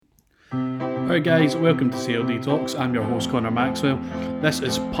Hi guys, welcome to CLD Talks. I'm your host Connor Maxwell. This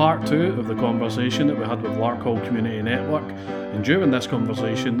is part 2 of the conversation that we had with Larkhall Community Network, and during this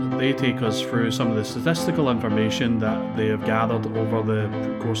conversation they take us through some of the statistical information that they have gathered over the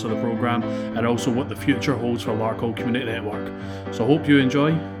course of the programme, and also what the future holds for Larkhall Community Network. So I hope you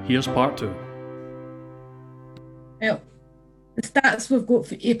enjoy. Here's part 2. Well, the stats we've got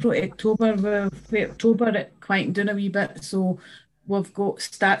for April to October, for October it quietened down a wee bit, so we've got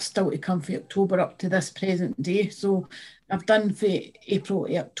stats still to come for October up to this present day. So I've done for April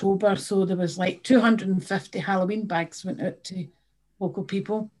to October, so there was like 250 Halloween bags went out to local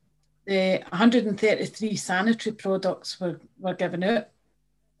people. The 133 sanitary products were given out.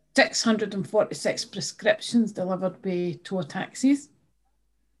 646 prescriptions delivered by tow taxis.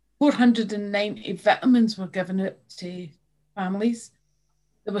 490 vitamins were given out to families.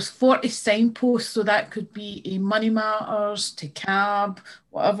 There was 40 signposts, so that could be a Money Matters to CAB,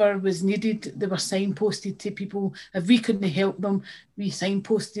 whatever was needed. They were signposted to people. If we couldn't help them, we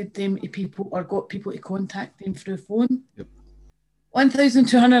signposted them to people or got people to contact them through phone. Yep.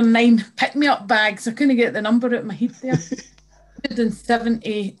 1,209 pick-me-up bags. I couldn't get the number out of my head there.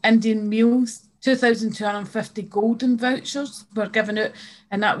 170 Indian meals. 2,250 golden vouchers were given out,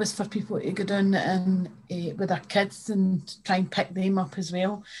 and that was for people to go down and with their kids and try and pick them up as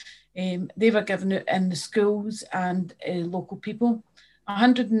well. They were given out in the schools and local people.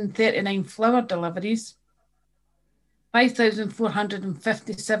 139 flower deliveries,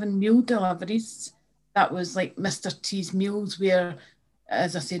 5,457 meal deliveries. That was like Mr. T's meals, where,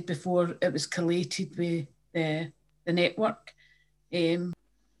 as I said before, it was collated with the network.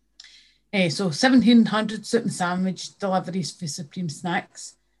 So 1,700 soup and sandwich deliveries for Supreme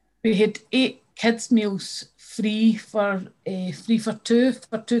Snacks. We had 8 kids meals free for two.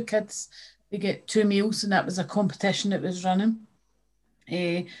 For 2 kids, they get 2 meals, and that was a competition that was running.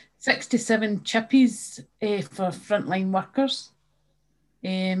 67 chippies for frontline workers.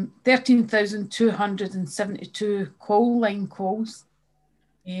 13,272 call line calls.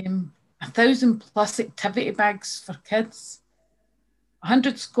 1,000 plus activity bags for kids.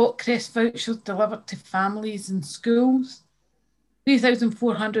 100 Scott Crest vouchers delivered to families and schools.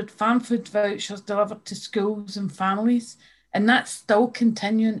 3,400 farm food vouchers delivered to schools and families. And that's still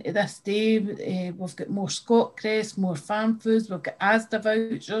continuing to this day. We've got more Scott Crest, more farm foods, we've got Asda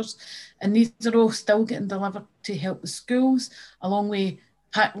vouchers, and these are all still getting delivered to help the schools, along with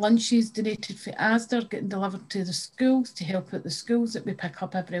packed lunches donated for Asda getting delivered to the schools to help out the schools that we pick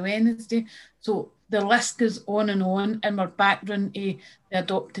up every Wednesday. So the list goes on, and we're back round to the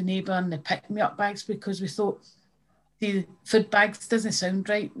Adopt a Neighbour and the pick-me-up bags, because we thought the food bags doesn't sound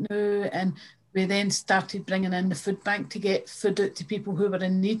right now, and we then started bringing in the food bank to get food out to people who were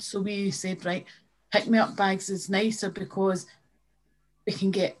in need. So we said, right, pick-me-up bags is nicer because we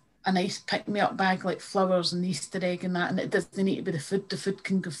can get a nice pick-me-up bag like flowers and Easter egg and that, and it doesn't need to be the food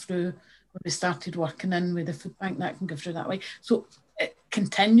can go through. When we started working in with the food bank, that can go through that way. So it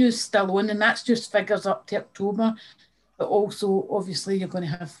continues still on, and that's just figures up to October, but also obviously you're going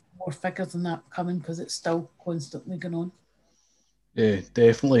to have more figures than that coming because it's still constantly going on. Yeah,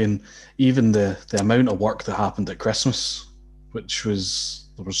 definitely. And even the amount of work that happened at Christmas, there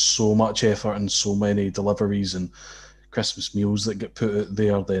was so much effort and so many deliveries and Christmas meals that get put out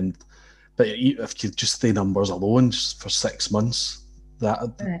there. Then, but if you just the numbers alone, just for 6 months,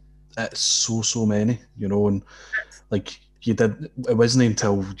 it's so many, and like you did. It wasn't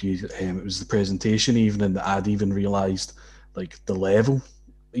until it was the presentation even, that I'd even realised like the level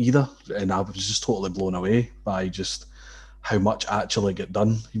either, and I was just totally blown away by just how much actually get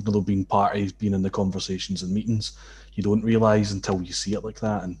done. Even though being parties, being in the conversations and meetings, you don't realise until you see it like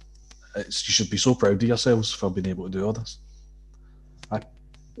that, and you should be so proud of yourselves for being able to do all this. The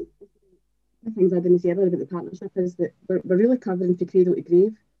things I didn't say earlier about the partnership is that we're really covering from cradle to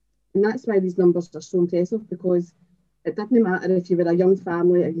grave, and that's why these numbers are so impressive, because it didn't matter if you were a young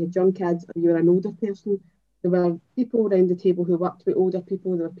family, or you had young kids, or you were an older person. There were people around the table who worked with older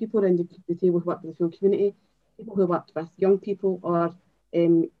people. There were people around the table who worked with the full community, people who worked with young people or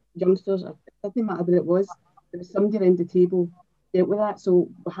youngsters. It didn't matter what it was. There was somebody around the table dealt with that. So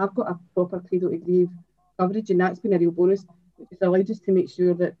we have got a proper cradle to grave coverage, and that's been a real bonus, which has allowed us to make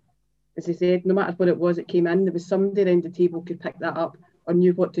sure that, as I said, no matter what it was that came in, there was somebody around the table who could pick that up, or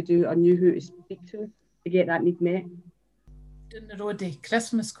knew what to do, or knew who to speak to get that need met. Down the road of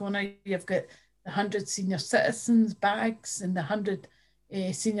Christmas corner, you've got the 100 senior citizens bags and the 100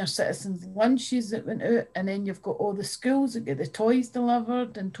 senior citizens lunches that went out, and then you've got all the schools that get the toys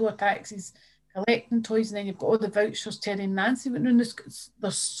delivered and tow taxis collecting toys, and then you've got all the vouchers Terry and Nancy went on.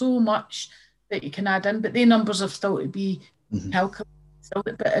 There's so much that you can add in, but the numbers are still to be calculated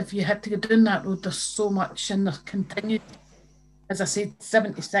But if you had to go down that road, there's so much, and there continued. As I said,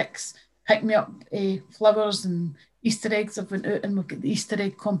 76 pick me up flowers and Easter eggs have went out, and we've got the Easter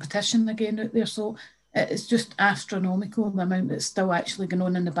egg competition again out there. So it's just astronomical the amount that's still actually going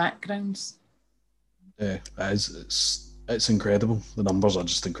on in the backgrounds. Yeah, it's incredible. The numbers are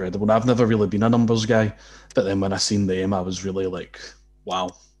just incredible. And I've never really been a numbers guy, but then when I seen them, I was really like, wow,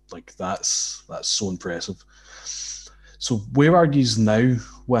 like that's so impressive. So where are you now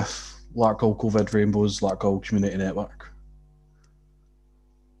with Larkhall COVID Rainbows, Larkhall Community Network?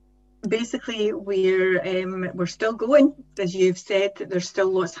 Basically, we're still going. As you've said, there's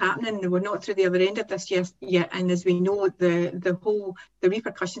still lots happening. We're not through the other end of this yet, and as we know, the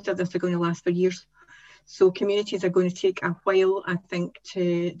repercussions of this are going to last for years. So communities are going to take a while, I think,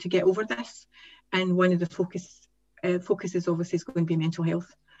 to get over this. And one of the focuses obviously is going to be mental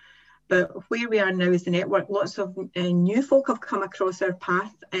health. But where we are now as the network, lots of new folk have come across our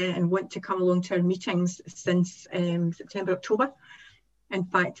path and want to come along to our meetings since September, October. In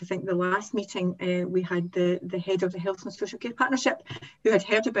fact, I think the last meeting we had the head of the Health and Social Care Partnership who had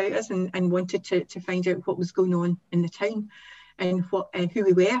heard about us and wanted to find out what was going on in the town and who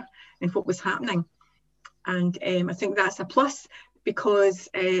we were and what was happening. And I think that's a plus, because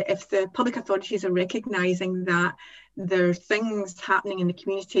if the public authorities are recognising that there are things happening in the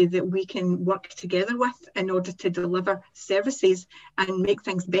community that we can work together with in order to deliver services and make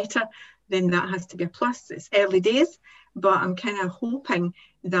things better, then that has to be a plus. It's early days, but I'm kind of hoping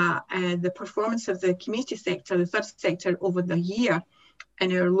that the performance of the community sector, the third sector over the year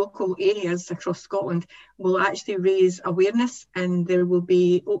in our local areas across Scotland will actually raise awareness, and there will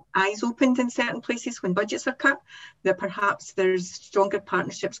be eyes opened in certain places when budgets are cut, that perhaps there's stronger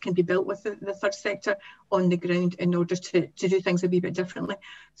partnerships can be built with the third sector on the ground in order to do things a wee bit differently.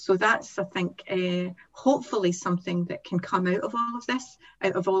 So that's, I think, hopefully something that can come out of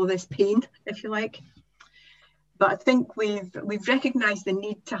all of this pain, if you like. But I think we've recognised the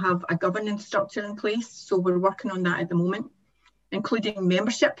need to have a governance structure in place, so we're working on that at the moment, including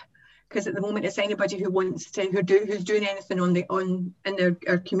membership, because at the moment it's anybody who wants to, who's doing anything in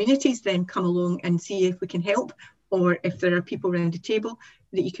our communities, then come along and see if we can help, or if there are people around the table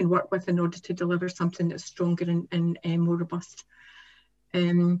that you can work with in order to deliver something that's stronger and more robust.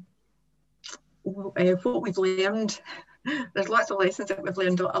 What we've learned, there's lots of lessons that we've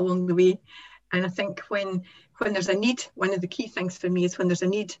learned along the way, and I think when there's a need, one of the key things for me is when there's a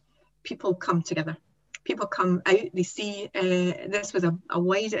need, people come together. People come out, they see this was a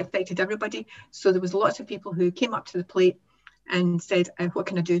wide, it affected everybody. So there was lots of people who came up to the plate and said, what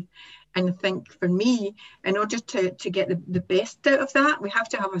can I do? And I think for me, in order to get the best out of that, we have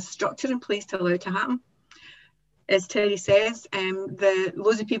to have a structure in place to allow it to happen. As Terry says,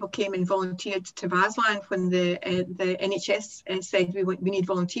 loads of people came and volunteered to Vaslan when the NHS said we need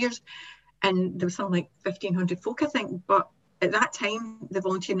volunteers. And there was something like 1,500 folk, I think, but at that time, the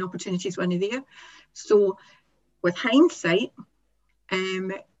volunteering opportunities weren't there. So with hindsight,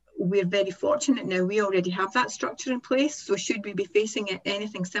 we're very fortunate now. We already have that structure in place. So should we be facing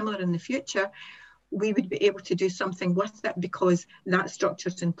anything similar in the future, we would be able to do something with it because that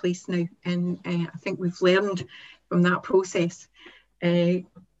structure's in place now. And I think we've learned from that process. I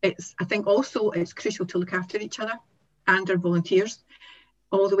think also it's crucial to look after each other and our volunteers.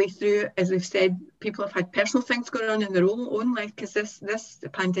 All the way through, as we've said, people have had personal things going on in their own life because this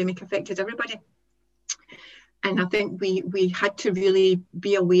pandemic affected everybody. And I think we had to really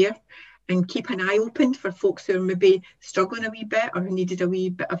be aware and keep an eye open for folks who are maybe struggling a wee bit or who needed a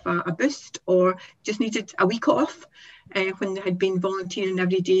wee bit of a boost or just needed a week off when they had been volunteering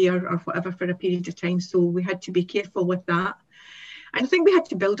every day or whatever for a period of time. So we had to be careful with that. And I think we had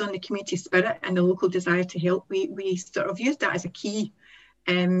to build on the community spirit and the local desire to help. We sort of used that as a key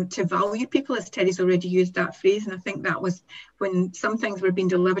to value people, as Terry's already used that phrase. And I think that was when some things were being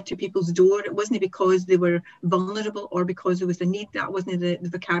delivered to people's door, it wasn't because they were vulnerable or because there was a need. That wasn't the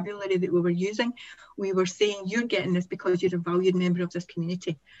vocabulary that we were using. We were saying, you're getting this because you're a valued member of this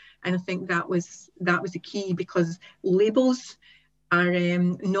community. And I think that was the key, because labels are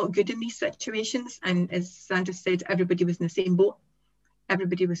not good in these situations. And as Sandra said, everybody was in the same boat.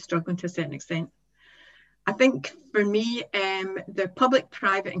 Everybody was struggling to a certain extent. I think for me, the public,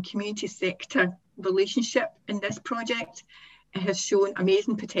 private and community sector relationship in this project has shown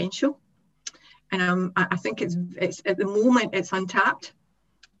amazing potential. And I think it's at the moment it's untapped.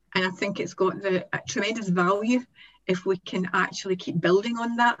 And I think it's got a tremendous value if we can actually keep building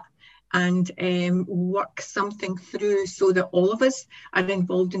on that and work something through so that all of us are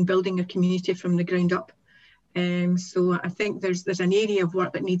involved in building a community from the ground up. So I think there's an area of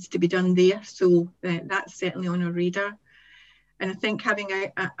work that needs to be done there. So that's certainly on our radar. And I think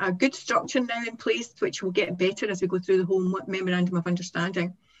having a good structure now in place, which will get better as we go through the whole Memorandum of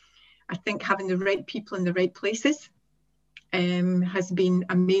Understanding, I think having the right people in the right places has been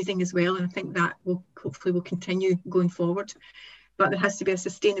amazing as well. And I think that will hopefully will continue going forward. But there has to be a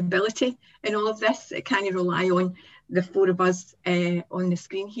sustainability in all of this. It can't rely on the four of us on the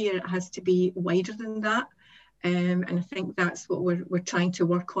screen here. It has to be wider than that. And I think that's what we're trying to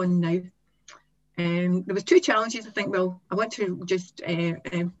work on now. There was two challenges, I think. Well, I want to just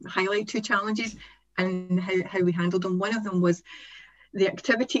highlight two challenges and how we handled them. One of them was the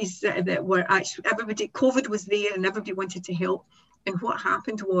activities that were actually, COVID was there and everybody wanted to help. And what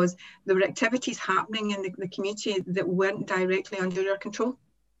happened was there were activities happening in the community that weren't directly under our control.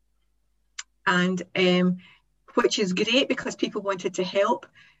 And which is great because people wanted to help,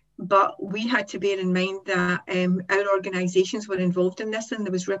 but we had to bear in mind that our organisations were involved in this and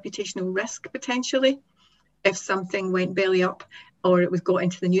there was reputational risk potentially if something went belly up or it was got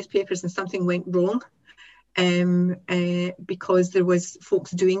into the newspapers and something went wrong. Because there was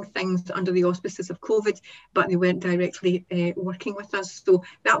folks doing things under the auspices of COVID, but they weren't directly working with us. So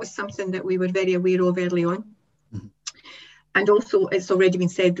that was something that we were very aware of early on. Mm-hmm. And also, it's already been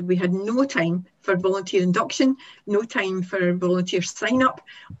said that we had no time for volunteer induction, no time for volunteer sign up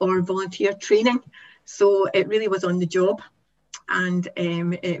or volunteer training. So it really was on the job. And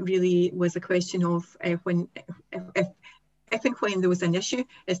it really was a question of if and when there was an issue,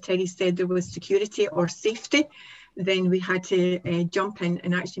 as Terry said, there was security or safety, then we had to jump in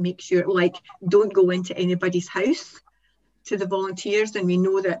and actually make sure, like, don't go into anybody's house to the volunteers. And we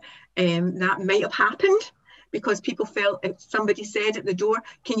know that that might have happened because people felt, if somebody said at the door,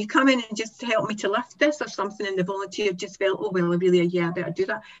 can you come in and just help me to lift this or something? And the volunteer just felt, oh, well, yeah, I better do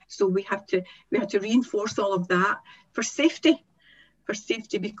that. So we had to reinforce all of that for safety.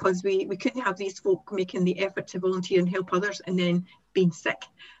 Because we couldn't have these folk making the effort to volunteer and help others and then being sick.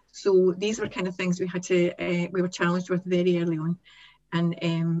 So these were kind of things we were challenged with very early on,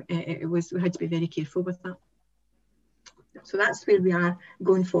 and we had to be very careful with that. So that's where we are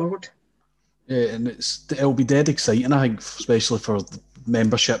going forward. Yeah, and it'll be dead exciting, I think, especially for the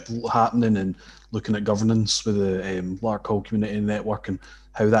membership happening and looking at governance with the Larkhall Community Network and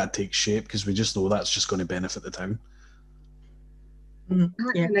how that takes shape, because we just know that's just going to benefit the town. Mm-hmm.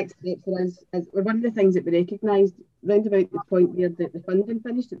 Yeah. The next step for us is one of the things that we recognised round about the point where the funding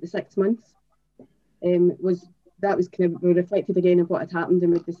finished at the 6 months was kind of, we reflected again on what had happened,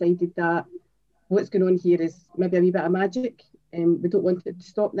 and we decided that what's going on here is maybe a wee bit of magic. We don't want it to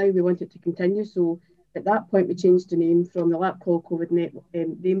stop now, we want it to continue. So at that point we changed the name from the Larkhall COVID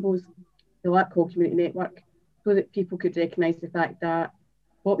Rainbows to the Larkhall Community Network, so that people could recognise the fact that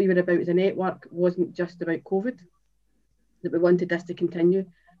what we were about as a network wasn't just about COVID, that we wanted this to continue.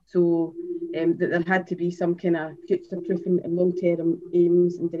 So that there had to be some kind of future-proofing and long-term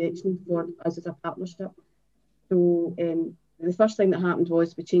aims and direction for us as a partnership. So the first thing that happened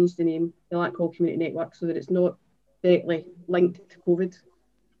was we changed the name, the Larkhall Community Network, so that it's not directly linked to COVID.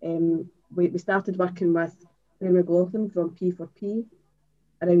 We started working with Claire McLaughlin from P4P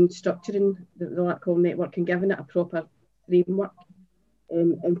around structuring the Larkhall network and giving it a proper framework.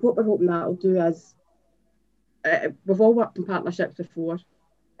 And what we're hoping that will do is, we've all worked in partnerships before,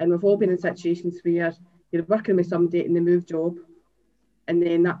 and we've all been in situations where you're working with somebody and they move job, and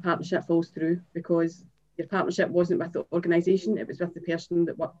then that partnership falls through because your partnership wasn't with the organisation, it was with the person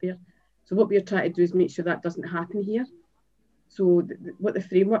that worked there. So what we're trying to do is make sure that doesn't happen here. So what the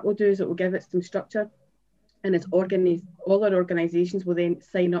framework will do is it will give it some structure, and it's all our organisations will then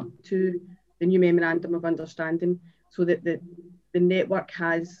sign up to the new Memorandum of Understanding, so that the network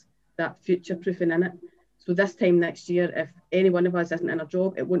has that future proofing in it. So this time next year, if any one of us isn't in a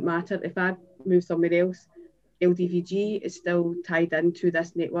job, it won't matter. If I move somewhere else, LDVG is still tied into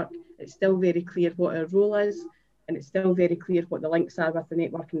this network. It's still very clear what our role is, and it's still very clear what the links are with the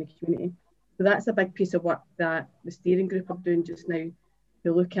network and the community. So that's a big piece of work that the steering group are doing just now,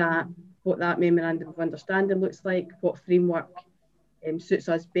 to look at what that Memorandum of Understanding looks like, what framework suits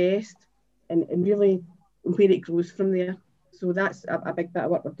us best, and really where it grows from there. So that's a big bit of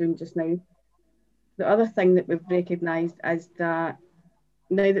what we're doing just now. The other thing that we've recognised is that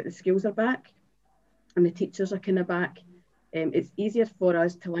now that the skills are back and the teachers are kind of back, it's easier for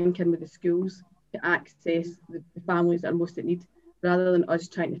us to link in with the schools to access the families that are most in need, rather than us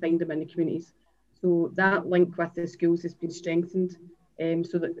trying to find them in the communities. So that link with the schools has been strengthened,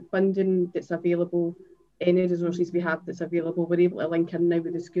 so that the funding that's available, any resources we have that's available, we're able to link in now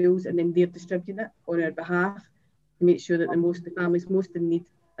with the schools, and then they're distributing it on our behalf to make sure that the families most in need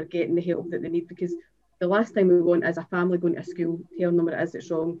are getting the help that they need. Because the last thing we want is a family going to a school, telling them what it is that's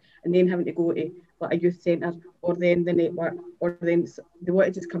wrong, and then having to go to like a youth centre, or then the network, or then they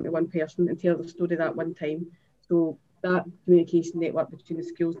want to just come to one person and tell their story that one time. So that communication network between the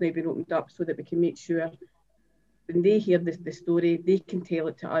schools now been opened up so that we can make sure when they hear the story, they can tell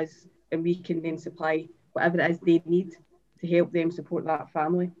it to us, and we can then supply whatever it is they need to help them support that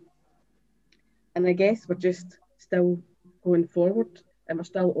family. And I guess we're just still going forward, and we're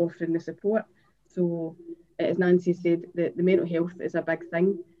still offering the support. So as Nancy said, the mental health is a big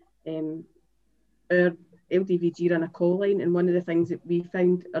thing. Our LDVG run a call line, and one of the things that we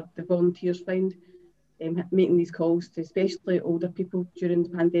found, or the volunteers found, making these calls to especially older people during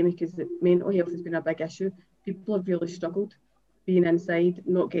the pandemic, is that mental health has been a big issue. People have really struggled being inside,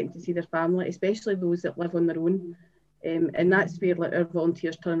 not getting to see their family, especially those that live on their own. And that's where like our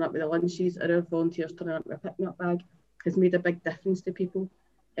volunteers turning up with the lunches, or our volunteers turning up with a picnic bag has made a big difference to people.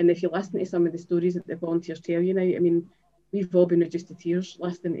 And if you listen to some of the stories that the volunteers tell you now, I mean, we've all been reduced to tears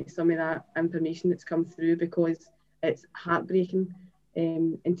listening to some of that information that's come through, because it's heartbreaking.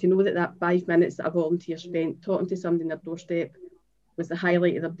 And to know that that 5 minutes that a volunteer spent talking to somebody on their doorstep was the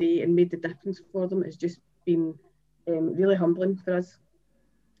highlight of their day and made the difference for them has just been really humbling for us.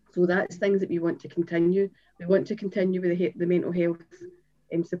 So that's things that we want to continue. We want to continue with the mental health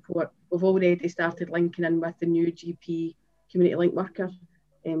support. We've already started linking in with the new GP community link worker,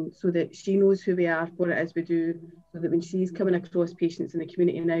 so that she knows who we are, what it is we do, so that when she's coming across patients in the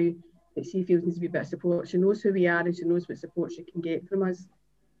community now, that she feels needs to be a bit of support, she knows who we are and she knows what support she can get from us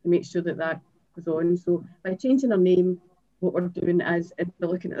to make sure that that goes on. So by changing our name, what we're doing is, if we're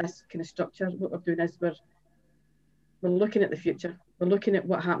looking at this kind of structure, what we're doing is we're looking at the future. We're looking at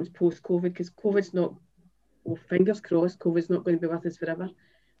what happens post-COVID, because COVID's not, well, fingers crossed, COVID's not going to be with us forever.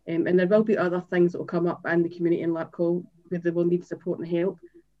 And there will be other things that will come up in the community in Larkhall where they will need support and help.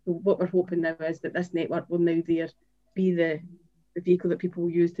 So what we're hoping now is that this network will now be the vehicle that people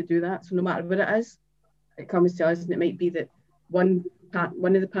will use to do that. So no matter what it is, it comes to us, and it might be that one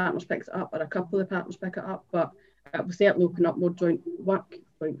of the partners picks it up, or a couple of the partners pick it up, but it will certainly open up more joint work,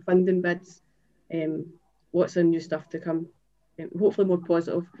 joint funding bids, lots of new stuff to come. Hopefully more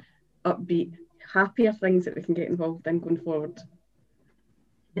positive, upbeat, happier things that we can get involved in going forward.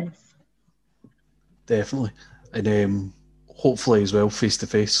 Yes. Definitely. And hopefully as well,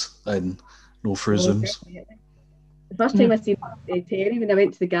 face-to-face and no through Zooms. Definitely. The first time I seen Terry, when I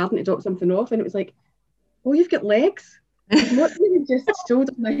went to the garden to drop something off, and it was like, oh, you've got legs. Not even just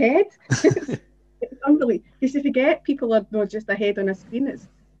shoulder and a head. It's unbelievable. Because you forget people are not just a head on a screen.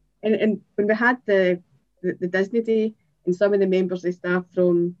 And when we had the Disney Day, and some of the members of staff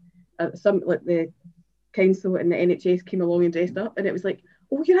from some, like the council and the NHS, came along and dressed up, and it was like,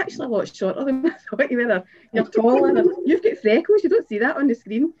 oh, you're actually a lot shorter than I thought you were. You're taller. You've got freckles. You don't see that on the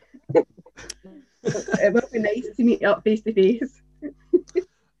screen. It will be nice to meet up face to face. It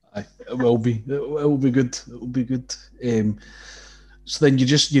will be. It will be good. It will be good. So then you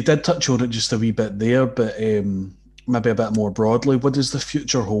did touch on it just a wee bit there, but maybe a bit more broadly, what does the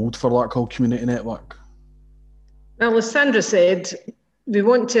future hold for Larkhall Community Network? Well, as Sandra said, we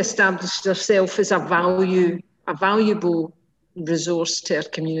want to establish ourselves as a valuable resource to our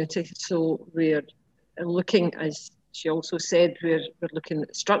community. So we're looking, as she also said, we're looking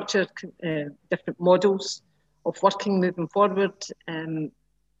at structure, different models of working moving forward.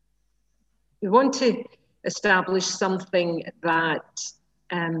 We want to establish something that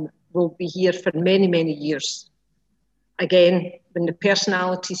will be here for many, many years. Again, when the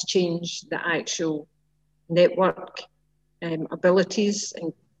personalities change, the actual network abilities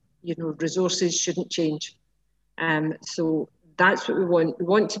and resources shouldn't change. So that's what we want. We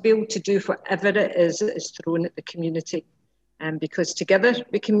want to be able to do whatever it is that is thrown at the community, because together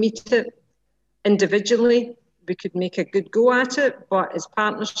we can meet it. Individually, we could make a good go at it, but as a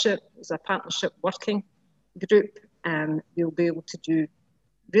partnership working group, we'll be able to do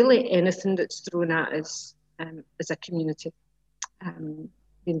really anything that's thrown at us as a community.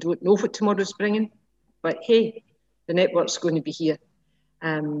 We don't know what tomorrow's bringing, but hey, the network's going to be here.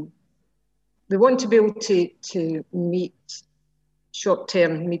 We want to be able to meet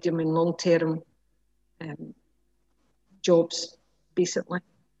short-term, medium and long-term jobs, basically.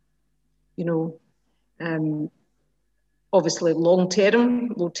 Obviously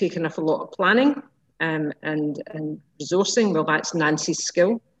long-term will take an awful lot of planning and resourcing. Well, that's Nancy's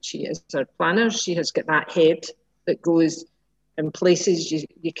skill. She is our planner. She has got that head that goes in places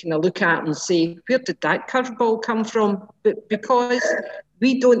you can look at and say, where did that curveball come from? But because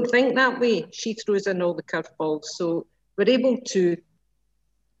we don't think that way, she throws in all the curveballs. So we're able to,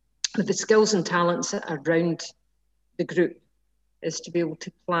 with the skills and talents around the group, is to be able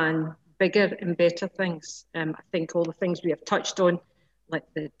to plan bigger and better things. I think all the things we have touched on, like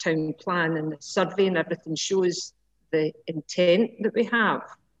the town plan and the survey and everything, shows the intent that we have.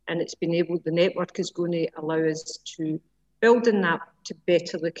 And it's been able, the network is going to allow us to build on that to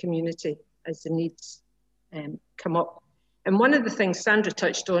better the community as the needs come up. And one of the things Sandra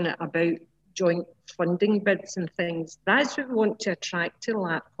touched on it about joint funding bids and things, that's what we want to attract to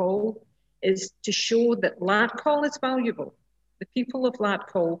Larkhall, is to show that Larkhall is valuable. The people of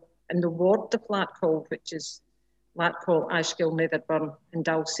Larkhall and the ward of Larkhall, which is Larkhall, Ashgill, Netherburn and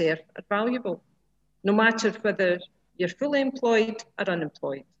Dalser, are valuable. No matter whether you're fully employed or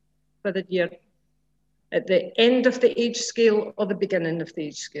unemployed, whether you're at the end of the age scale or the beginning of the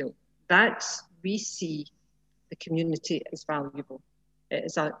age scale, that's, we see the community as valuable. It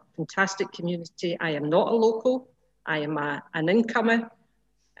is a fantastic community. I am not a local, I am an incomer,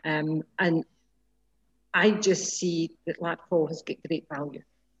 and I just see that Larkhall has got great value.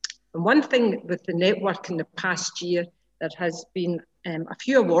 And one thing with the network in the past year, there has been a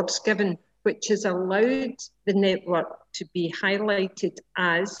few awards given, which has allowed the network to be highlighted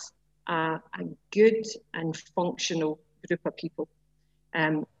as a good and functional group of people.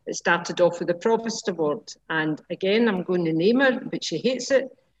 It started off with the Provost Award, and again, I'm going to name her, but she hates it.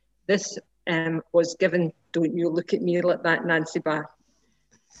 This was given, don't you look at me like that, Nancy Barr.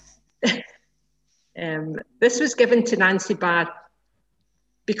 This was given to Nancy Barr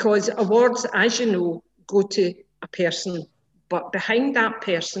because awards, as you know, go to a person, but behind that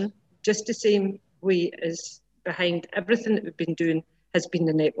person, just the same way as behind everything that we've been doing, has been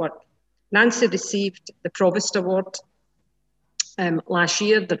the network. Nancy received the Provost Award last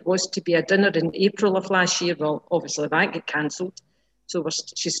year. There was to be a dinner in April of last year. Well, obviously that got cancelled, so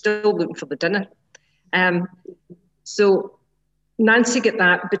she's still looking for the dinner. So Nancy got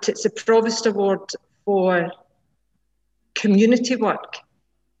that, but it's a Provost Award for community work.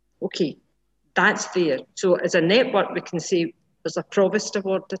 Okay, that's there. So as a network, we can say there's a Provost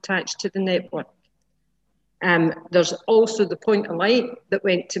Award attached to the network. There's also the Point of Light that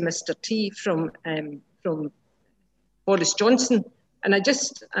went to Mr. T from Boris Johnson. And I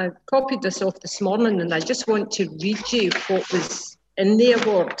copied this off this morning, and I just want to read you what was in the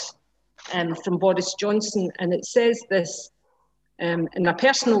award from Boris Johnson. And it says this, in a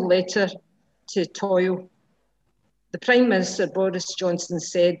personal letter to Toyle, the Prime Minister Boris Johnson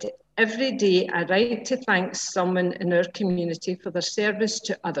said, "Every day I write to thank someone in our community for their service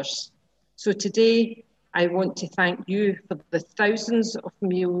to others. So today I want to thank you for the thousands of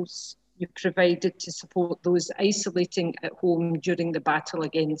meals you provided to support those isolating at home during the battle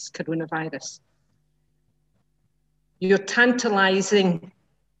against coronavirus. Your tantalising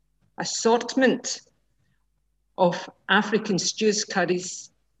assortment of African stews,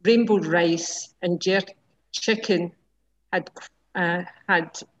 curries, rainbow rice and jerk chicken had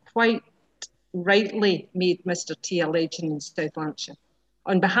quite rightly made Mr. T a legend in South Lanarkshire.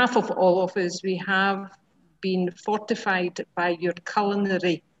 On behalf of all of us, we have been fortified by your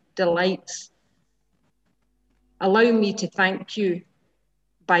culinary delights. Allow me to thank you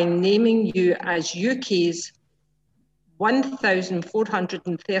by naming you as UK's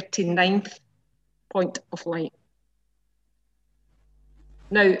 1,439th point of light."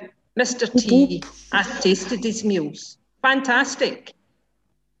 Now, Mr. T, I've tasted his meals. Fantastic.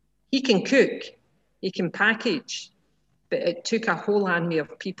 He can cook, he can package, but it took a whole army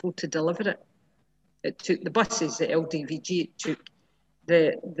of people to deliver it. It took the buses, the LDVG, it took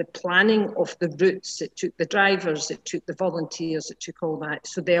the planning of the routes, it took the drivers, it took the volunteers, it took all that.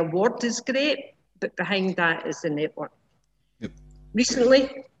 So the award is great, but behind that is the network. Yep.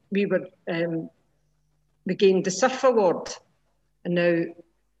 Recently, we gained the Surf Award. And now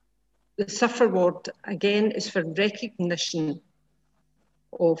the Surf Award, again, is for recognition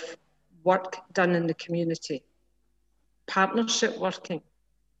of work done in the community, partnership working,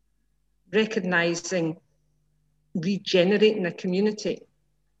 recognising, regenerating the community.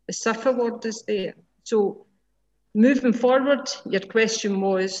 The Surf Award is there. So moving forward, your question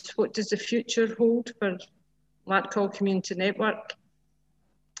was, what does the future hold for Larkhall Community Network?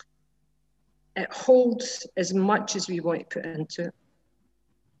 It holds as much as we want to put into it.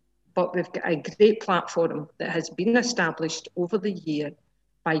 But we've got a great platform that has been established over the year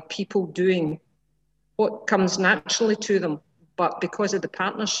by people doing what comes naturally to them. But because of the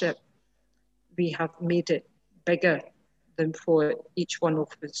partnership, we have made it bigger than what each one of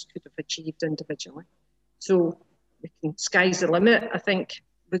us could have achieved individually. So sky's the limit, I think,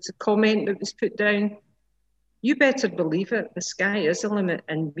 was the comment that was put down. You better believe it, the sky is the limit,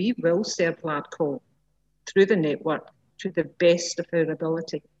 and we will serve Larkhall through the network to the best of our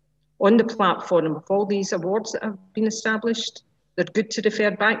ability. On the platform of all these awards that have been established, They're good to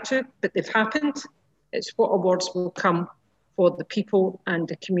refer back to, but they've happened. It's what awards will come for the people and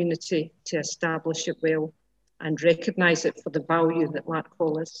the community to establish it well and recognise it for the value that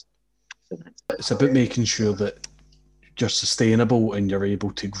Larkhall is. So it's about making sure that you're sustainable and you're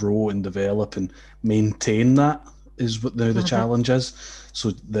able to grow and develop and maintain that is what now the challenge is.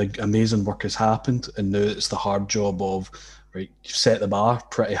 So the amazing work has happened, and now it's the hard job of, right, you've set the bar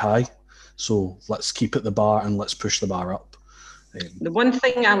pretty high, so let's keep it the bar and let's push the bar up. The one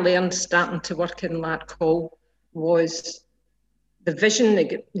thing I learned starting to work in Larkhall was the vision that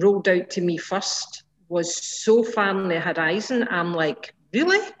got rolled out to me first was so far on the horizon. I'm like,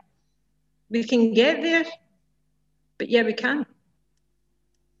 really? We can get there? But yeah, we can.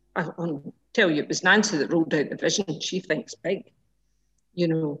 I'll tell you, it was Nancy that rolled out the vision. She thinks big, you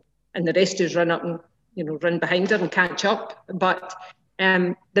know, and the rest is run up and, you know, run behind her and catch up. But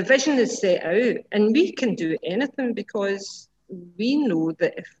the vision is set out, and we can do anything because we know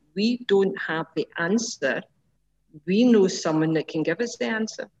that if we don't have the answer, we know someone that can give us the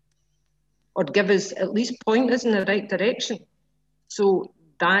answer or give us, at least point us in the right direction. So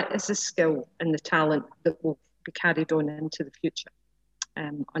that is a skill and the talent that will be carried on into the future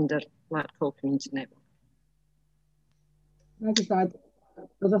under Larkhall Community Network. I just add,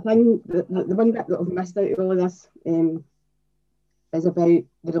 there's a thing, the one bit that I've missed out of all of this is about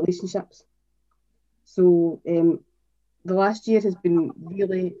the relationships. So the last year has been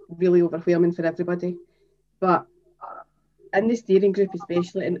really, really overwhelming for everybody. But in the steering group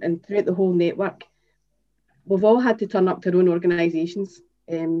especially, and throughout the whole network, we've all had to turn up to our own organisations.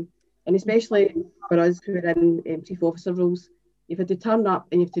 And especially for us who are in chief officer roles, you've had to turn up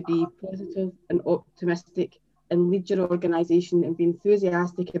and you have to be positive and optimistic and lead your organisation and be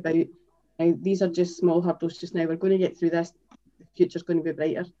enthusiastic about these are just small hurdles just now. We're going to get through this. The future's going to be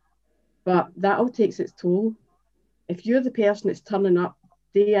brighter. But that all takes its toll. If you're the person that's turning up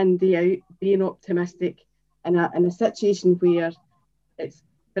day in, day out, being optimistic in a situation where it's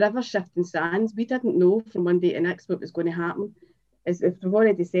forever shifting sands, we didn't know from one day to next what was going to happen. As we've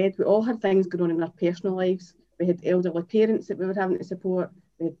already said, we all had things going on in our personal lives. We had elderly parents that we were having to support.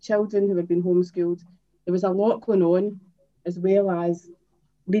 We had children who had been homeschooled. There was a lot going on, as well as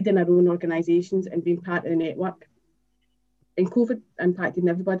leading our own organisations and being part of the network. And COVID impacted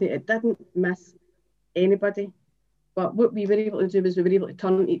everybody. It didn't miss anybody. But what we were able to do was we were able to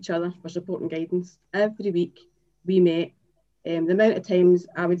turn to each other for support and guidance. Every week we met. The amount of times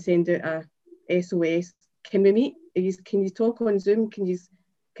I would send out a SOS, can we meet? Can you talk on Zoom? Can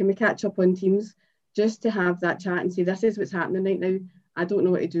we catch up on Teams? Just to have that chat and say, this is what's happening right now. I don't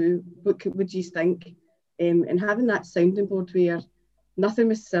know what to do. What would you think? And having that sounding board where nothing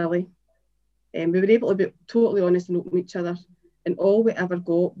was silly. We were able to be totally honest and open with each other. And all we ever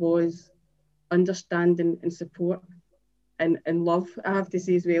got was understanding and support and love, I have to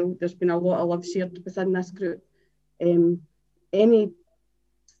say as well. There's been a lot of love shared within this group. Any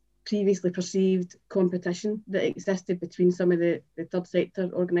previously perceived competition that existed between some of the third sector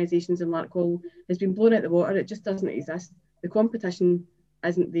organisations in Larkhall has been blown out the water. It just doesn't exist. The competition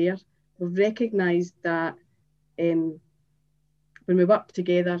isn't there. We've recognised that when we work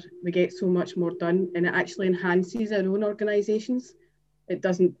together, we get so much more done, and it actually enhances our own organisations. It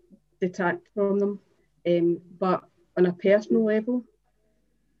doesn't detract from them. But on a personal level,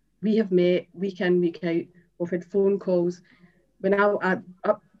 we have met week in, week out. We've had phone calls. When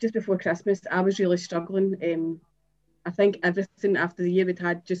up just before Christmas, I was really struggling. I think everything after the year we'd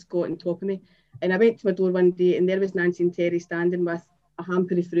had just got on top of me. And I went to my door one day and there was Nancy and Terry standing with a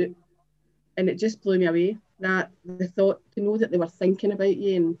hamper of fruit. And it just blew me away. That the thought, to know that they were thinking about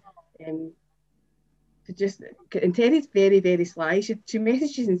you and Terry's very, very sly. She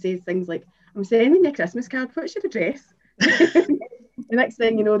messages and says things like, I'm sending you a Christmas card, what's your address? The next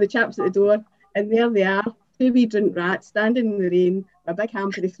thing you know, the chap's at the door and there they are, two wee drunk rats standing in the rain, a big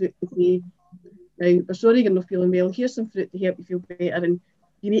hamper of fruit to say, now, we're sorry you're not feeling well, here's some fruit to help you feel better and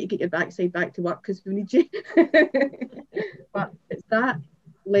you need to get your backside back to work because we need you. But it's that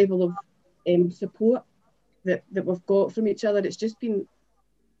level of support that we've got from each other. It's just been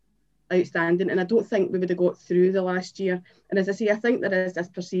outstanding, and I don't think we would have got through the last year. And as I say, I think there is this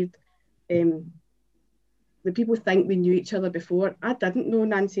perceived that people think we knew each other before. I didn't know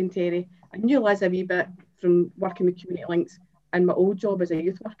Nancy and Terry. I knew Liz a wee bit from working with Community Links and my old job as a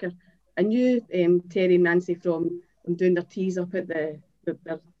youth worker. I knew Terry and Nancy from doing their teas up at their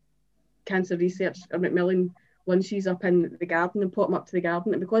cancer research or Macmillan lunches up in the garden and put them up to the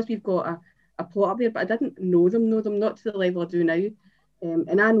garden. And because we've got a plot up there, but I didn't know them not to the level I do now.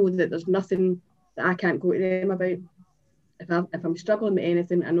 And I know that there's nothing that I can't go to them about. If I'm struggling with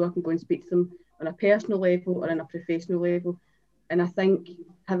anything, I know I can go and speak to them on a personal level or on a professional level. And I think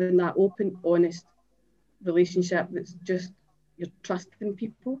having that open, honest relationship that's just, you're trusting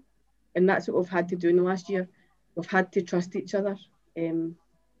people. And that's what we've had to do in the last year. We've had to trust each other. And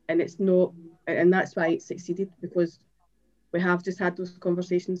it's not, and that's why it succeeded, because we have just had those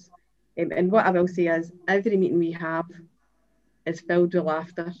conversations. And what I will say is, every meeting we have is filled with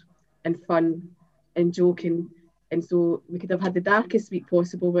laughter and fun and joking. And so we could have had the darkest week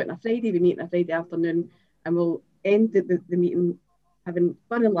possible, but on a Friday, we meet on a Friday afternoon, and we'll end the meeting having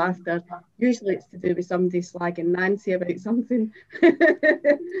fun and laughter. Usually it's to do with somebody slagging Nancy about something.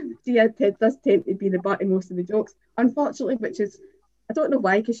 She does tend to be the butt in most of the jokes, unfortunately, which is, I don't know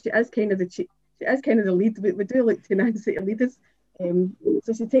why, because she is kind of the lead. We do look to Nancy to lead us.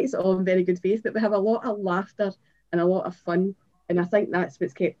 So she takes it all in very good faith, but we have a lot of laughter and a lot of fun. And I think that's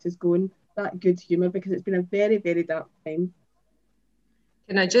what's kept us going, that good humour, because it's been a very, very dark time.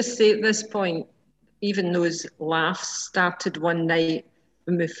 Can I just say at this point, even those laughs started one night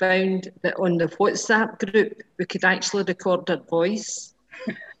when we found that on the WhatsApp group, we could actually record our voice.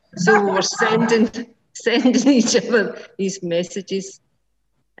 So we were sending each other these messages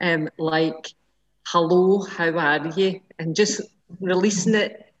like, hello, how are you? And just releasing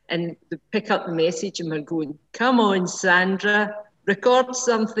it, and we pick up the message and we're going, come on, Sandra, record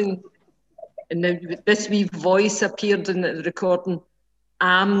something. And then this wee voice appeared in the recording,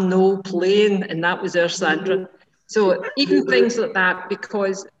 I'm no playing, and that was our Sandra. So even things like that,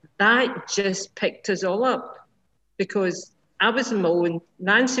 because that just picked us all up, because I was in my own,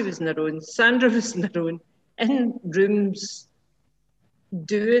 Nancy was in her own, Sandra was in her own, in rooms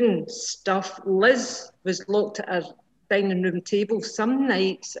doing stuff. Liz was locked at her dining room table some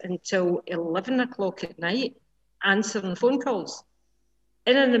nights until 11 o'clock at night, answering phone calls.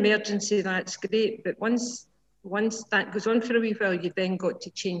 In an emergency, that's great, but once that goes on for a wee while, you then got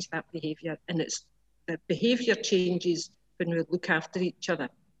to change that behaviour, and it's the behaviour changes when we look after each other.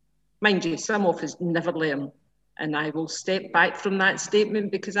 Mind you, some of us never learn, and I will step back from that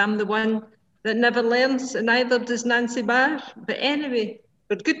statement because I'm the one that never learns, and neither does Nancy Barr. But anyway,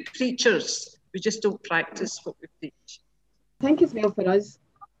 we're good preachers, we just don't practice what we preach. I think as well for us,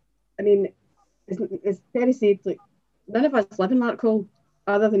 I mean, it's very safe, like, none of us live in Larkhall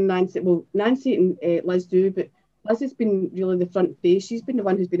other than Nancy. Well, Nancy and Liz do, but Liz has been really the front face. She's been the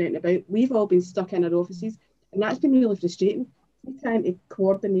one who's been out and about. We've all been stuck in our offices, and that's been really frustrating. Trying to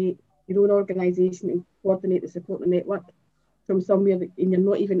coordinate your own organisation and coordinate the support network from somewhere and you're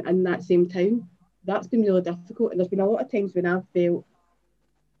not even in that same town, that's been really difficult. And there's been a lot of times when I've felt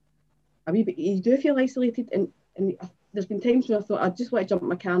a wee bit, you do feel isolated, and there's been times when I thought, I just want to jump in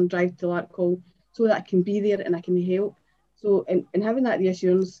my car and drive to Larkhall so that I can be there and I can help. So, and having that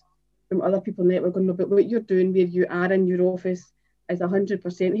reassurance from other people in the network going, no, but what you're doing where you are in your office is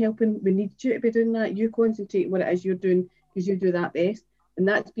 100% helping. We need you to be doing that. You concentrate on what it is you're doing because you do that best. And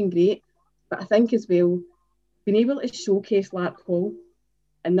that's been great. But I think as well, being able to showcase Larkhall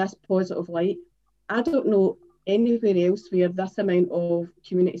in this positive light, I don't know anywhere else where this amount of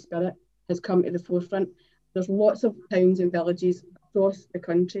community spirit has come to the forefront. There's lots of towns and villages across the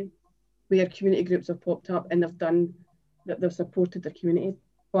country where community groups have popped up and they've supported their community.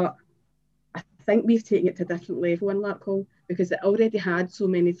 But I think we've taken it to a different level in Larkhall because it already had so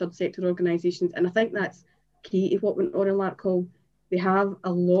many third sector organisations, and I think that's key to what went on in Larkhall. They have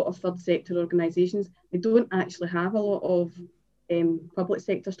a lot of third sector organisations. They don't actually have a lot of public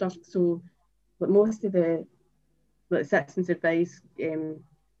sector stuff. So, but most of the citizens advice,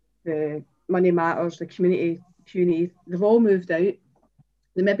 the Money Matters, the community, they've all moved out.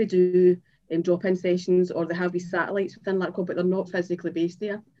 They maybe do drop-in sessions, or they have these satellites within Larkhall, but they're not physically based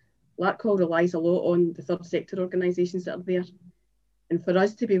there. Larkhall relies a lot on the third sector organisations that are there. And for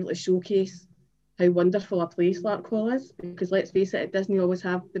us to be able to showcase how wonderful a place Larkhall is, because let's face it, it doesn't always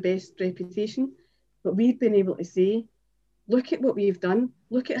have the best reputation, but we've been able to say, look at what we've done,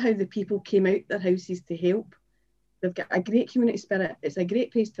 look at how the people came out their houses to help. They've got a great community spirit, it's a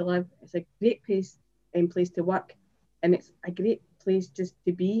great place to live, it's a great place to work, and it's a great place just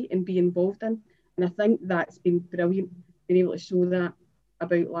to be and be involved in. And I think that's been brilliant, being able to show that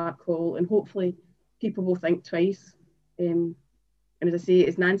about Larkhall, and hopefully people will think twice. And as I say,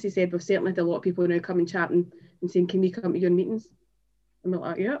 as Nancy said, we've certainly had a lot of people now coming chatting and saying, can we come to your meetings? And we're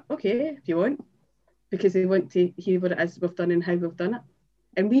like, yeah, okay, if you want, because they want to hear what it is we've done and how we've done it.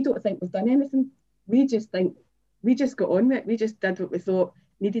 And we don't think we've done anything. We just think, we just got on with it. We just did what we thought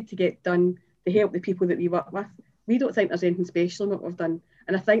needed to get done to help the people that we work with. We don't think there's anything special in what we've done.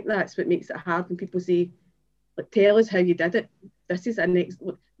 And I think that's what makes it hard when people say, like, tell us how you did it. This is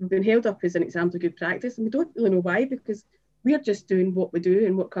we've been held up as an example of good practice, and we don't really know why, because we're just doing what we do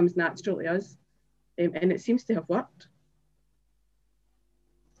and what comes natural to us. And it seems to have worked.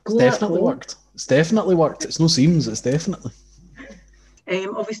 It's definitely worked. It's definitely worked. It's no seams. It's definitely.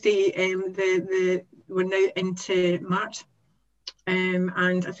 Obviously, we're now into March, and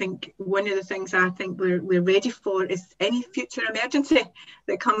I think one of the things I think we're ready for is any future emergency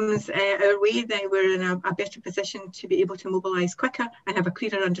that comes our way. Then we're in a better position to be able to mobilise quicker and have a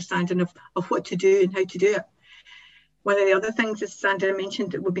clearer understanding of what to do and how to do it. One of the other things, as Sandra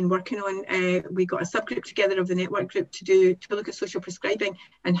mentioned, that we've been working on, we got a subgroup together of the network group to look at social prescribing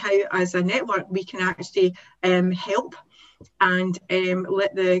and how, as a network, we can actually help and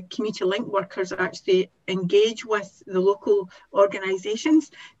let the community link workers actually engage with the local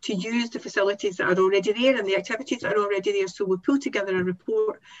organisations to use the facilities that are already there and the activities that are already there. So we pull together a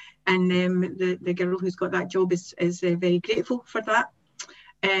report, and the girl who's got that job is very grateful for that.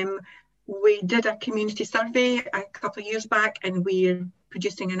 We did a community survey a couple of years back, and we're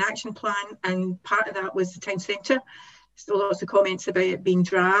producing an action plan, and part of that was the town centre. Still lots of comments about it being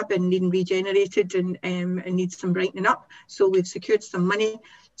drab and needing regenerated and needs some brightening up. So we've secured some money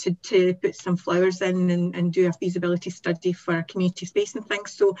to put some flowers in and do a feasibility study for a community space and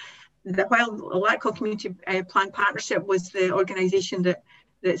things. So while Larkhall Community Plan Partnership was the organisation that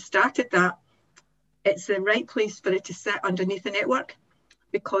started that, it's the right place for it to sit underneath the network,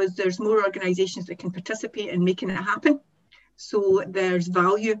 because there's more organisations that can participate in making it happen. So there's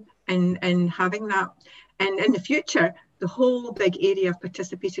value in having that. And in the future, the whole big area of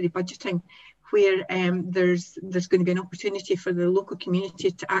participatory budgeting, where there's going to be an opportunity for the local community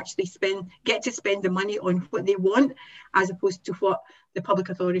to actually get to spend the money on what they want, as opposed to what the public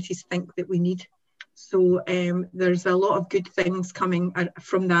authorities think that we need. So there's a lot of good things coming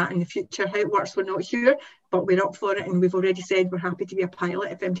from that in the future. How it works, we're not sure, but we're up for it, and we've already said we're happy to be a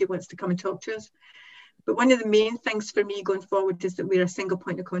pilot if anybody wants to come and talk to us. But one of the main things for me going forward is that we're a single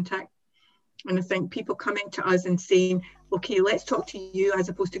point of contact. And I think people coming to us and saying, okay, let's talk to you, as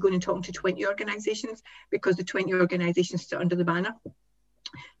opposed to going and talking to 20 organisations, because the 20 organisations sit under the banner.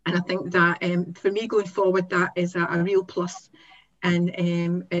 And I think that for me going forward, that is a real plus. And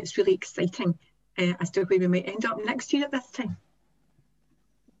it's really exciting as to where we might end up next year at this time.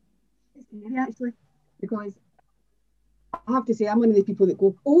 It's scary, actually, because I have to say I'm one of the people that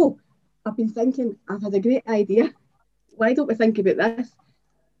go, oh, I've been thinking, I've had a great idea. Why don't we think about this?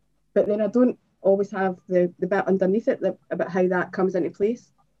 But then I don't always have the bit underneath it about how that comes into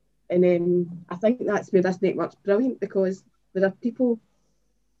place. And I think that's where this network's brilliant, because there are people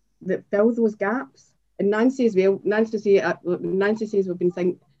that fill those gaps. And Nancy as well, Nancy says we've been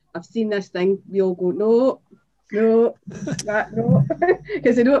thinking, I've seen this thing, we all go, no, because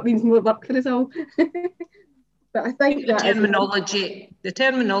they know it means more work for us all. But I think the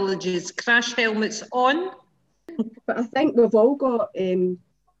terminology is crash helmets on. But I think we've all got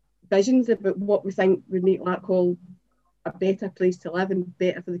visions about what we think would make Larkhall a better place to live and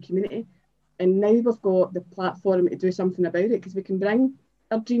better for the community. And now we've got the platform to do something about it, because we can bring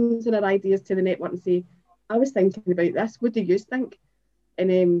our dreams and our ideas to the network and say, I was thinking about this, what do you think?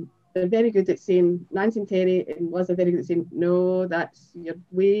 And they're very good at saying, Nancy and Terry and Liz are very good at saying, no, that's your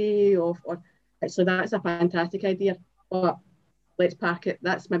way off, or actually that's a fantastic idea, but let's park it,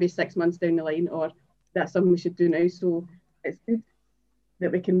 that's maybe 6 months down the line, or that's something we should do now. So it's good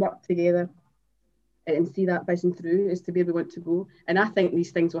that we can work together and see that vision through as to where we want to go. And I think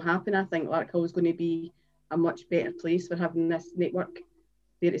these things will happen. I think Larkhall is going to be a much better place for having this network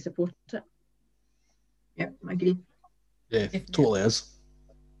there to support it. Yeah, I agree. Yeah, totally is.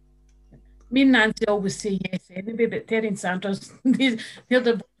 Me and Nancy always say yes anyway, but Terry and Sanders, they're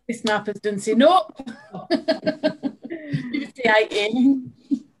the snappers, don't say no. You would say aye any.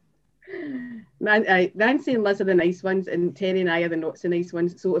 Nancy and Liz are the nice ones, and Terry and I are the not so nice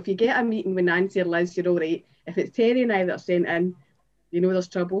ones. So if you get a meeting with Nancy or Liz, you're all right. If it's Terry and I that are sent in, you know there's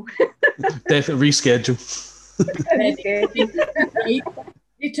trouble. Definitely reschedule.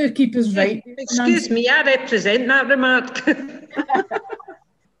 You two keep us right. Excuse me, I represent that remark.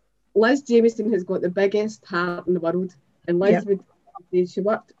 Liz Jamieson has got the biggest heart in the world, and Liz would say she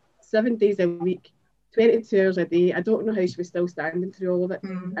worked 7 days a week, 22 hours a day. I don't know how she was still standing through all of it.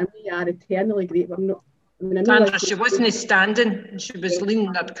 And we are eternally grateful. Sandra, she wasn't standing, she was leaning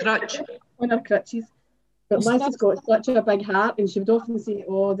on her crutch. On her crutches. But Liz has got such a big heart, and she would often say,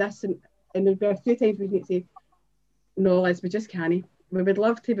 oh, this, and there'd be a few times we'd say, no, Liz, we just can't. We would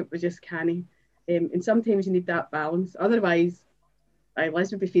love to, but we just can't. And sometimes you need that balance. Otherwise,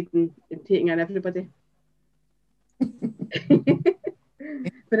 Liz would be feeding and taking in everybody.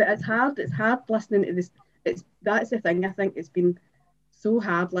 But it's hard listening to this. That's the thing, I think it's been so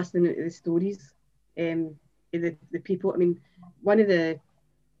hard listening to the stories, the people. I mean, one of the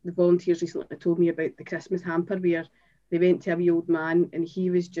volunteers recently told me about the Christmas hamper, where they went to a wee old man, and he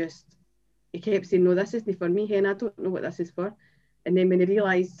kept saying, no, this isn't for me, Hen, I don't know what this is for. And then when they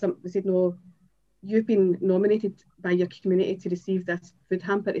realised, they said, no, you've been nominated by your community to receive this food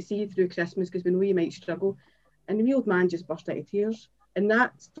hamper to see you through Christmas because we know you might struggle. And the wee old man just burst out of tears. And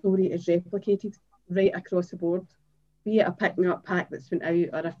that story is replicated right across the board, be it a pick-me-up pack that's been out,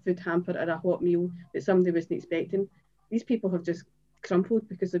 or a food hamper, or a hot meal that somebody wasn't expecting. These people have just crumpled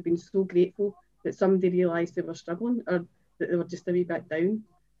because they've been so grateful that somebody realised they were struggling, or that they were just a wee bit down.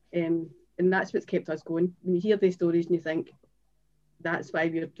 And that's what's kept us going. When you hear these stories and you think, that's why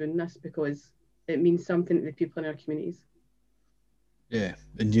we're doing this, because it means something to the people in our communities. Yeah,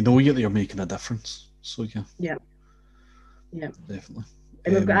 and you know you're making a difference. So yeah. Yeah. Definitely.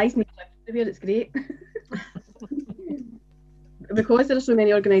 And we've got eyes and ears everywhere, it's great. Because there are so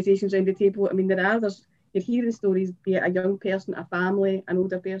many organisations around the table, I mean, you're hearing stories, be it a young person, a family, an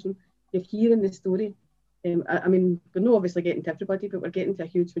older person, you're hearing the story. I mean, we're not obviously getting to everybody, but we're getting to a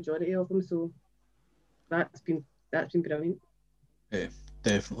huge majority of them, so that's been brilliant. Yeah,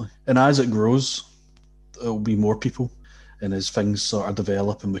 definitely. And as it grows, there'll be more people. And as things sort of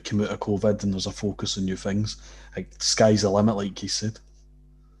develop and we come out of COVID and there's a focus on new things, like sky's the limit, like you said.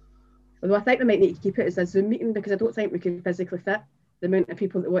 Although I think we might need to keep it as a Zoom meeting, because I don't think we can physically fit the amount of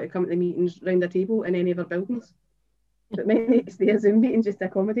people that want to come to the meetings round the table in any of our buildings. So it might need to stay a Zoom meeting just to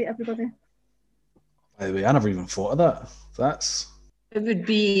accommodate everybody. By the way, I never even thought of that. It would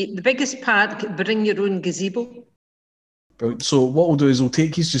be the biggest park, bring your own gazebo. Brilliant. So what we'll do is we'll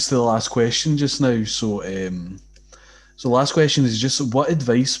take you just to the last question just now. So the last question is just, what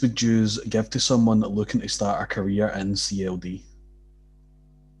advice would you give to someone looking to start a career in CLD?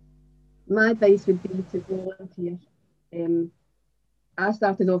 My advice would be to volunteer. I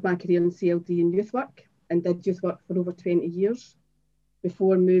started off my career in CLD in youth work and did youth work for over 20 years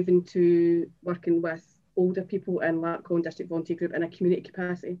before moving to working with older people in Larkhall District Volunteer Group in a community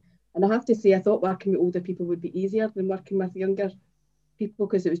capacity. And I have to say, I thought working with older people would be easier than working with younger people,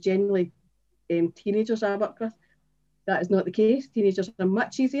 because it was generally teenagers I worked with. That is not the case. Teenagers are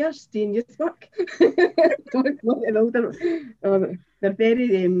much easier. Stay in youth work. They're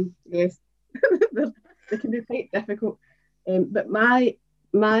very, yes, they can be quite difficult. But my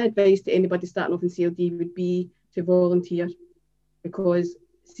advice to anybody starting off in CLD would be to volunteer, because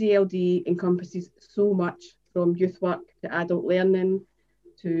CLD encompasses so much, from youth work to adult learning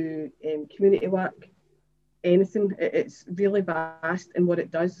to community work, anything. It's really vast in what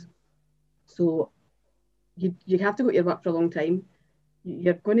it does. So you have to go to your work for a long time.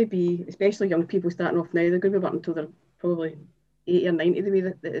 You're going to be, especially young people starting off now, they're going to be working until they're probably 80 or 90 the way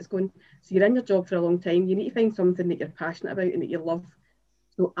that it's going. So you're in your job for a long time. You need to find something that you're passionate about and that you love.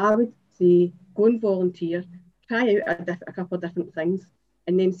 So I would say go and volunteer, try out a couple of different things,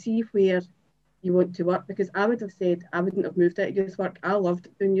 and then see where you want to work. Because I would have said I wouldn't have moved out of youth work. I loved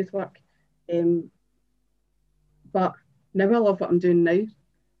doing youth work. But now I love what I'm doing now.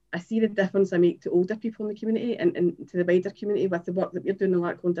 I see the difference I make to older people in the community and to the wider community with the work that we're doing in the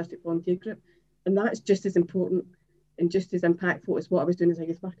Larkhall District Volunteer Group. And that's just as important and just as impactful as what I was doing as a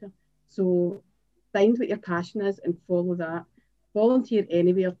youth worker. So find what your passion is and follow that. Volunteer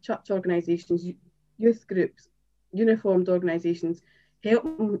anywhere, church organisations, youth groups, uniformed organisations. Help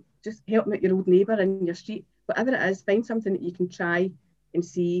them out your old neighbour in your street. Whatever it is, find something that you can try and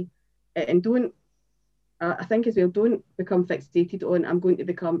see. And don't, I think as well, don't become fixated on, I'm going to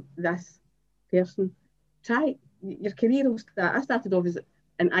become this person. Try, your career will start. I started off as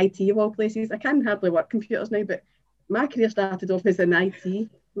in IT of all places. I can hardly work computers now, but my career started off as in IT.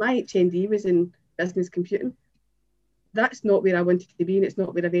 My HND was in business computing. That's not where I wanted to be, and it's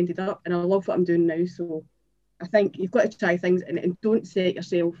not where I've ended up. And I love what I'm doing now. So I think you've got to try things and don't set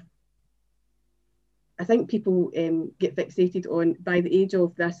yourself. I think people get fixated on, by the age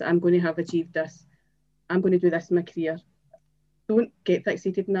of this, I'm going to have achieved this. I'm going to do this in my career. Don't get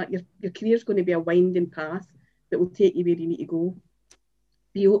fixated on that. Your career is going to be a winding path that will take you where you need to go.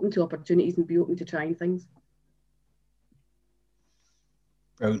 Be open to opportunities and be open to trying things.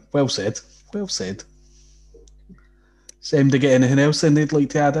 Well said. Well said. Sam, to get anything else then they'd like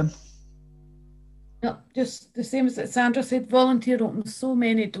to add in? No, just the same as Sandra said, volunteer opens so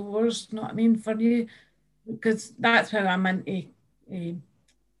many doors, you know what I mean, for you, because that's how I'm into being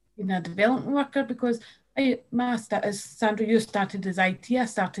a development worker, because as Sandra, you started as IT, I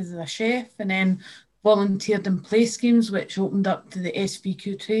started as a chef and then volunteered in play schemes, which opened up to the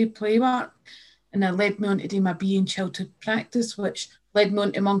SVQ2 play work, and it led me on to do my BA in childhood practice, which led me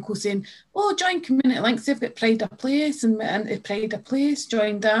on to my uncle saying, oh, join Community Links, they've got Pride of Place, and Pride of Place,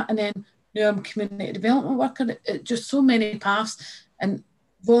 joined that, and then now I'm community development worker. It just so many paths, and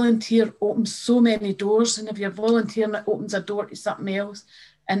volunteer opens so many doors, and if you're volunteering, it opens a door to something else,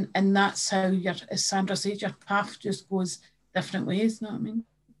 and that's how as Sandra said, your path just goes different ways. You know what I mean?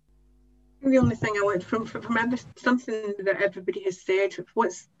 The only thing I want from something that everybody has said,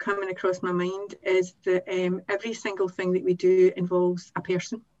 what's coming across my mind is that every single thing that we do involves a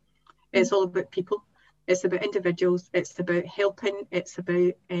person. It's all about people. It's about individuals. It's about helping. It's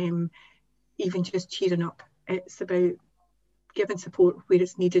about even just cheering up. It's about giving support where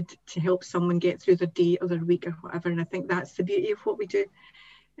it's needed to help someone get through their day or their week or whatever. And I think that's the beauty of what we do.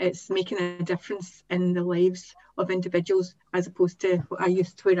 It's making a difference in the lives of individuals, as opposed to where I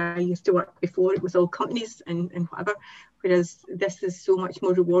used to work before. It was all companies and whatever, whereas this is so much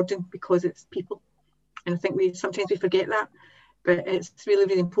more rewarding because it's people. And I think sometimes we forget that, but it's really,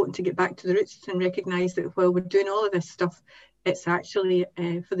 really important to get back to the roots and recognise that while we're doing all of this stuff, it's actually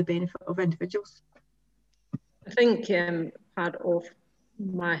for the benefit of individuals. I think part of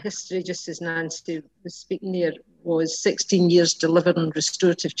my history, just as Nancy was speaking there, was 16 years delivering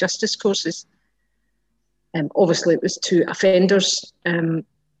restorative justice courses. Obviously it was to offenders,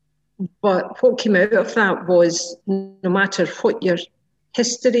 but what came out of that was no matter what your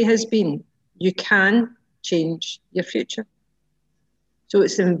history has been, you can change your future. So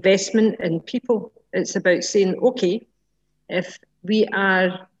it's investment in people. It's about saying, okay, if we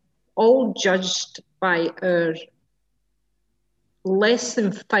are all judged by our less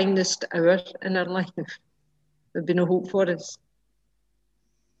than finest hour in our life, there'd be no hope for us.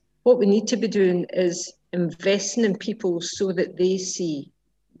 What we need to be doing is investing in people so that they see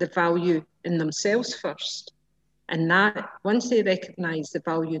the value in themselves first. And that once they recognise the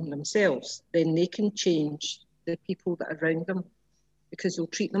value in themselves, then they can change the people that are around them because they'll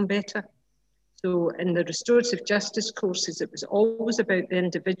treat them better. So in the restorative justice courses, it was always about the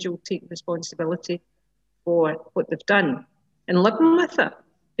individual taking responsibility for what they've done and living with it,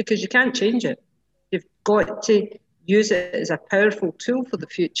 because you can't change it. You've got to use it as a powerful tool for the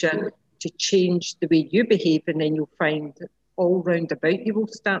future to change the way you behave, and then you'll find that all round about you will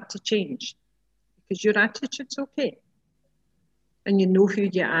start to change because your attitude's okay. And you know who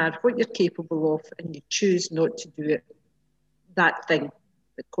you are, what you're capable of, and you choose not to do it, that thing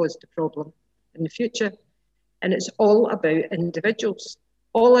that caused the problem in the future. And it's all about individuals.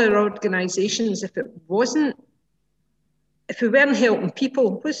 All our organisations, if we weren't helping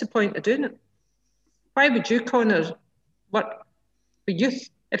people, what's the point of doing it? Why would you, Connor, work for youth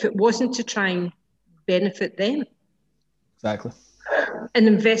if it wasn't to try and benefit them? Exactly. And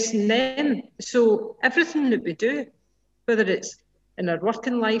invest in them. So everything that we do, whether it's in our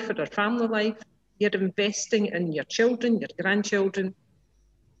working life or our family life, you're investing in your children, your grandchildren,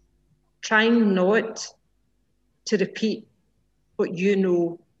 trying not to repeat what you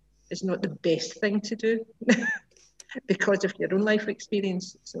know is not the best thing to do because of your own life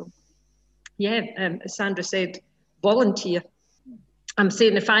experience. So, yeah, as Sandra said, volunteer. I'm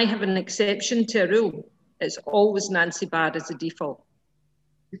saying if I have an exception to a rule, it's always Nancy Barr as a default.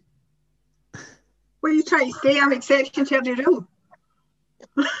 What are you trying to say? I'm exception to every rule.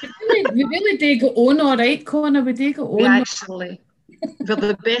 We really do go on all right, Connor. We do go on. We actually, we're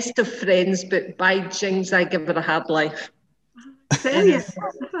the best of friends, but by jings, I give her a hard life. Tell you.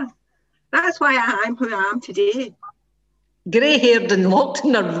 That's why I'm who I am today. Grey-haired and locked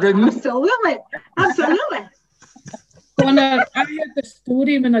in a room. Absolutely. Absolutely. Connor, I heard the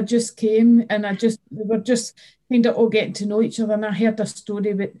story when I just came, and we were just kind of all getting to know each other, and I heard a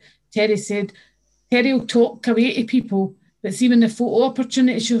story that Terry said, Terry will talk away to people, but see when the photo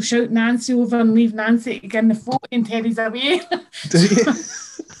opportunity, she'll shout Nancy over and leave Nancy to get in the photo and Terry's away.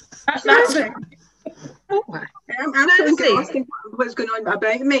 That's it. I'm absolutely asking what's going on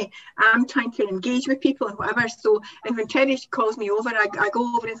about me. I'm trying to engage with people and whatever. So, and when Terry calls me over, I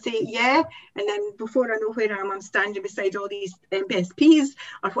go over and say, yeah. And then before I know where I am, I'm standing beside all these MSPs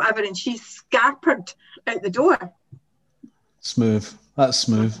or whatever, and she's scampered out the door. Smooth. That's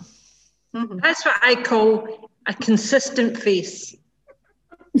smooth. Mm-hmm. That's what I call a consistent face.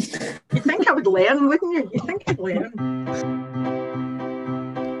 You think I would learn, wouldn't you? You think I'd learn.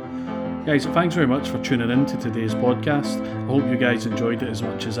 Guys, thanks very much for tuning in to today's podcast. I hope you guys enjoyed it as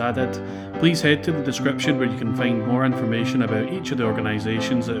much as I did. Please head to the description where you can find more information about each of the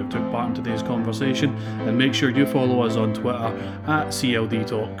organisations that have took part in today's conversation, and make sure you follow us on Twitter @CLD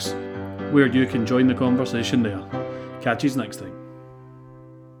Talks, where you can join the conversation there. Catch you next time.